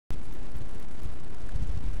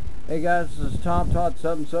Hey guys, this is Tom Todd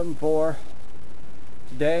 774.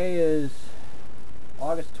 Today is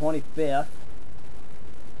August 25th.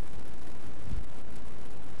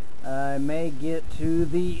 I may get to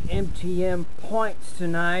the MTM points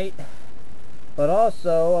tonight, but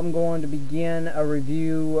also I'm going to begin a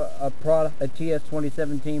review, a TS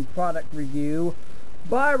 2017 product review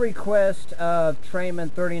by request of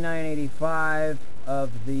Trayman 3985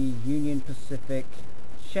 of the Union Pacific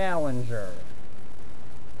Challenger.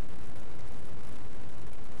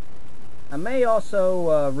 I may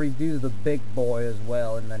also review the big boy as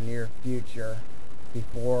well in the near future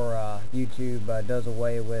before YouTube does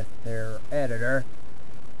away with their editor.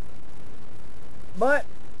 But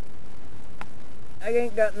I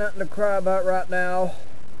ain't got nothing to cry about right now.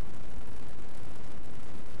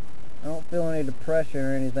 I don't feel any depression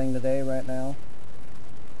or anything today right now.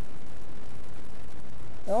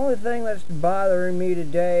 The only thing that's bothering me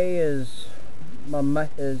today is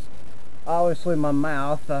obviously my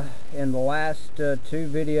mouth. In the last two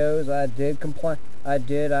videos I did complain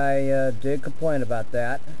about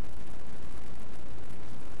that.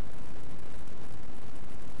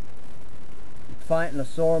 Fighting a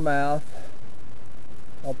sore mouth.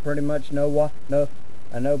 I'll pretty much know what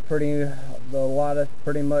I know pretty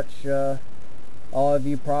much all of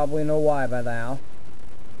you probably know why by now.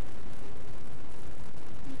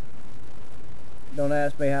 Don't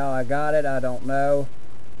ask me how I got it, I don't know.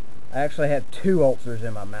 I actually have 2 ulcers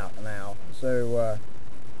in my mouth now, so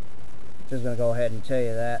just gonna go ahead and tell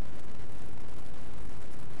you that.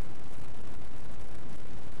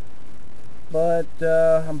 But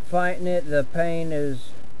I'm fighting it. The pain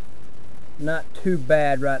is not too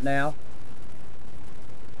bad right now,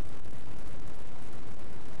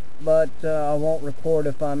 but I won't record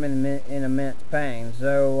if I'm in immense pain.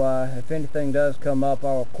 So if anything does come up,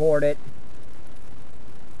 I'll record it.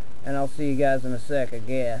 And I'll see you guys in a sec, I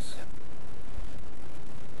guess.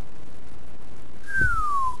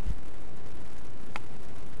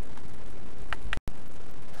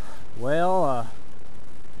 Well,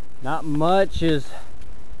 not much is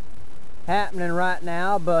happening right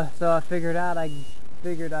now, but so I figured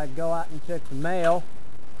I'd go out and check the mail.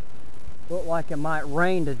 Looked like it might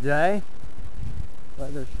rain today,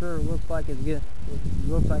 but it sure looks like it's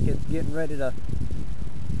getting ready to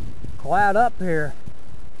cloud up here.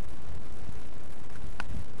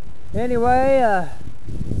 Anyway, got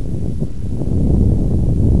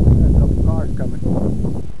a couple cars coming.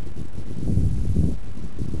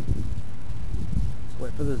 Let's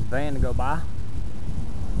wait for this van to go by.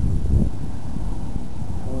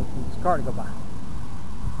 Wait for this car to go by.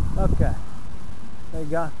 Okay. They've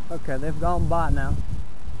gone by now.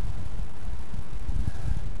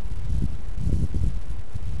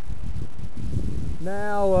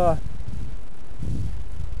 Now,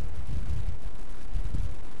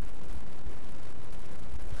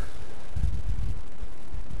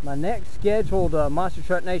 my next scheduled Monster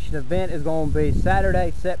Truck Nation event is going to be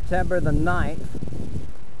Saturday, September the 9th.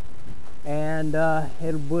 And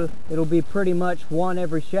it'll be pretty much one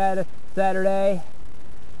every Saturday.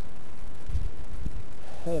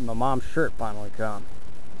 Hey, my mom's shirt finally come.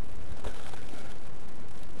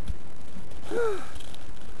 Let's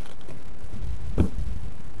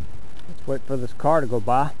wait for this car to go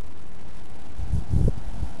by.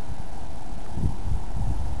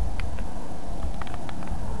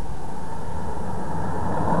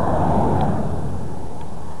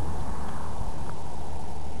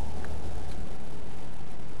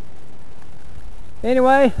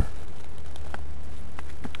 Anyway,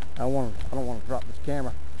 I don't want to drop this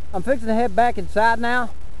camera. I'm fixing to head back inside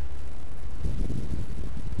now.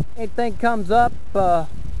 Anything comes up, I'll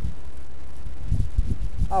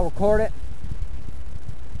record it.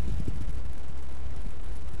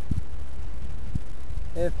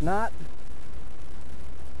 If not,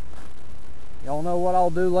 y'all know what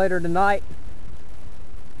I'll do later tonight.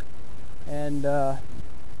 And I'll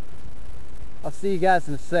see you guys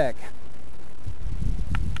in a sec.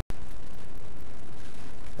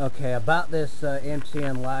 Okay, about this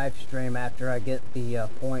MTM live stream after I get the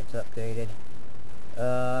points updated.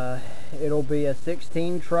 It'll be a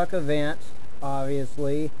 16 truck event,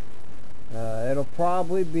 obviously. It'll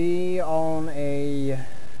probably be on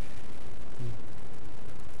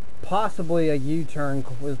possibly a U-turn.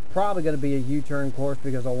 It's probably going to be a U-turn course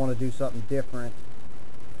because I want to do something different.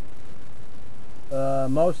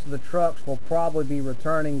 Most of the trucks will probably be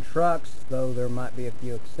returning trucks, though there might be a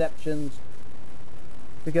few exceptions,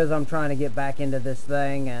 because I'm trying to get back into this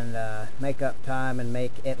thing and make up time and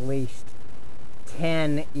make at least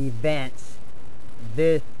 10 events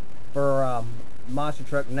for Monster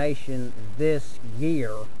Truck Nation this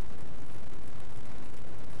year.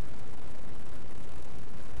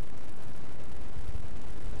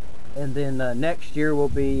 And then next year will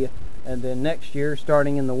be, and then next year,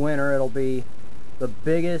 starting in the winter, it'll be the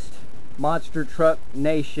biggest Monster Truck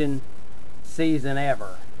Nation season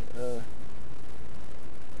ever.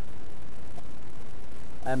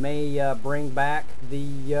 I may bring back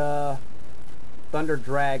the Thunder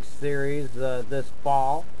Drag series this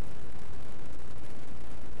fall,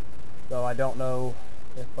 so I don't know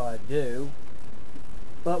if I do,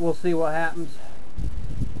 but we'll see what happens.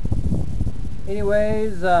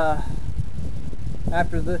 Anyways,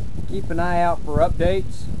 after this, keep an eye out for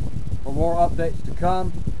updates, for more updates to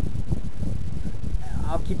come.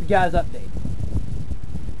 I'll keep you guys updated.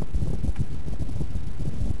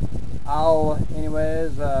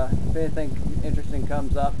 Anyways, if anything interesting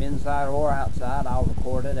comes up, inside or outside, I'll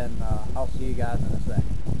record it, and I'll see you guys in a second.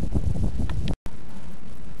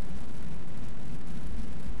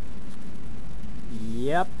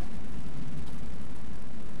 Yep.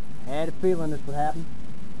 Had a feeling this would happen.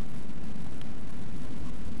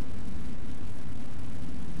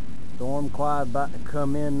 Storm cloud about to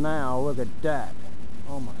come in now. Look at that.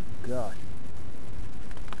 Oh my gosh.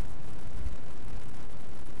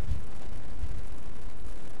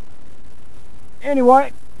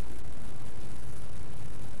 Anyway.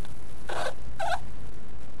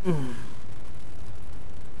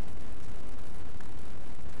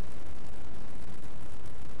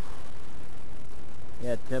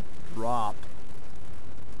 Yeah, tip dropped.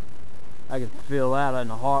 I can feel that in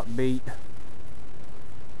a heartbeat.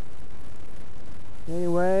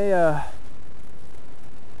 Anyway,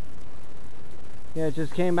 yeah,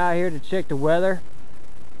 just came out here to check the weather.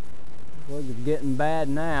 Well, it's getting bad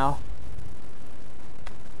now.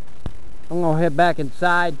 I'm gonna head back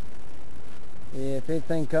inside. If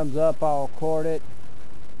anything comes up, I'll record it.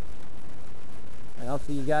 And I'll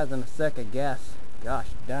see you guys in a sec, I guess. Gosh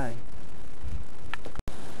dang.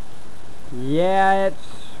 Yeah, it's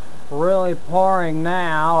really pouring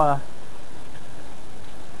now.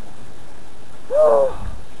 Oh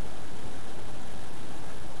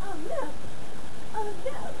no! Oh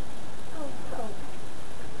no! Oh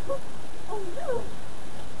no! Oh no!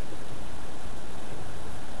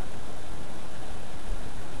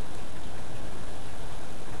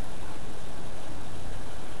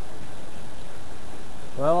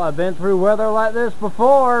 Well, I've been through weather like this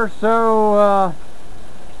before, so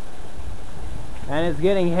and it's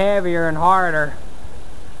getting heavier and harder.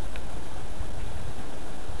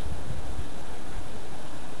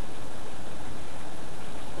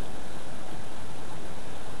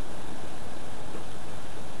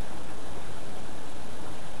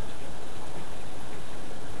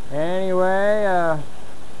 Anyway,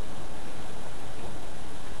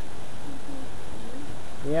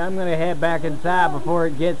 yeah, I'm gonna head back inside before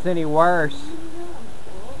it gets any worse.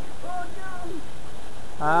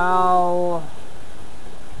 I'll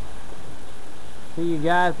see you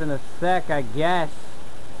guys in a sec, I guess.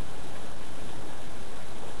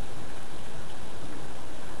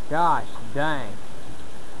 Gosh dang.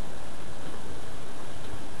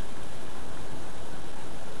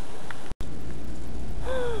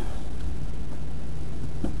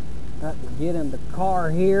 Got to get in the car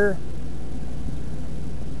here.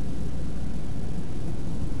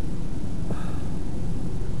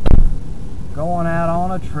 Going out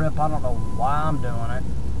on a trip. I don't know why I'm doing it.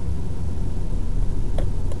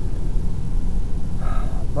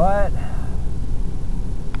 But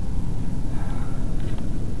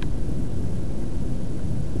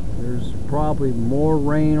there's probably more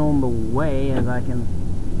rain on the way as I can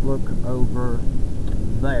look over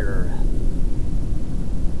there.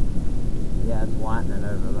 Yeah, it's lightning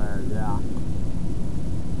over there, yeah.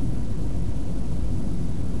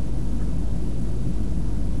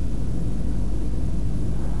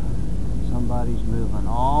 Somebody's moving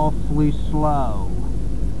awfully slow.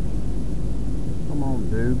 Come on,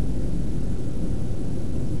 dude.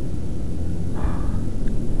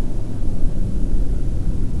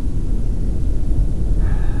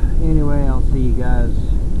 Anyway, I'll see you guys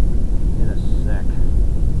in a sec.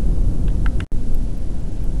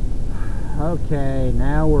 Okay,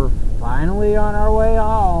 now we're finally on our way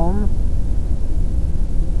home.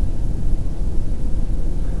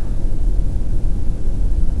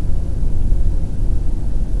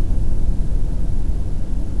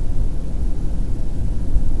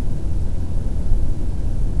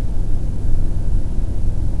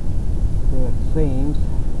 So it seems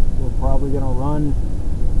we're probably gonna run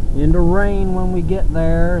into rain when we get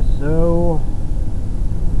there, so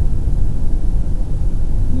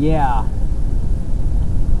yeah.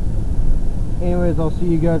 Anyways, I'll see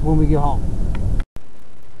you guys when we get home.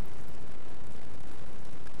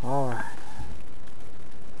 Alright.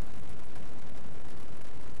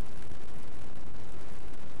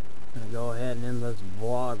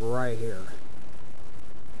 right here.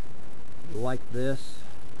 If you like this,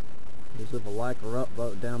 please leave a like or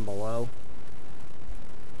upvote down below.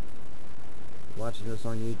 If you're watching this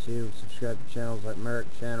on YouTube, subscribe to channels like Merrick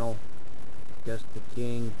Channel, Guest the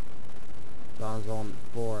King, Don's Element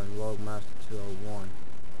 4, and Roguemaster 201.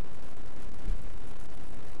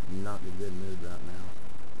 I'm not in a good mood right now.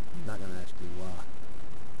 I'm not going to ask you why.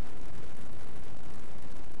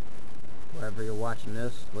 Wherever you're watching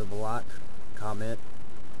this, leave a like, comment,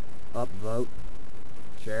 upvote,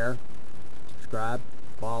 share, subscribe,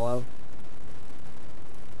 follow.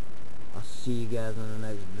 I'll see you guys in the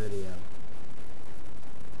next video.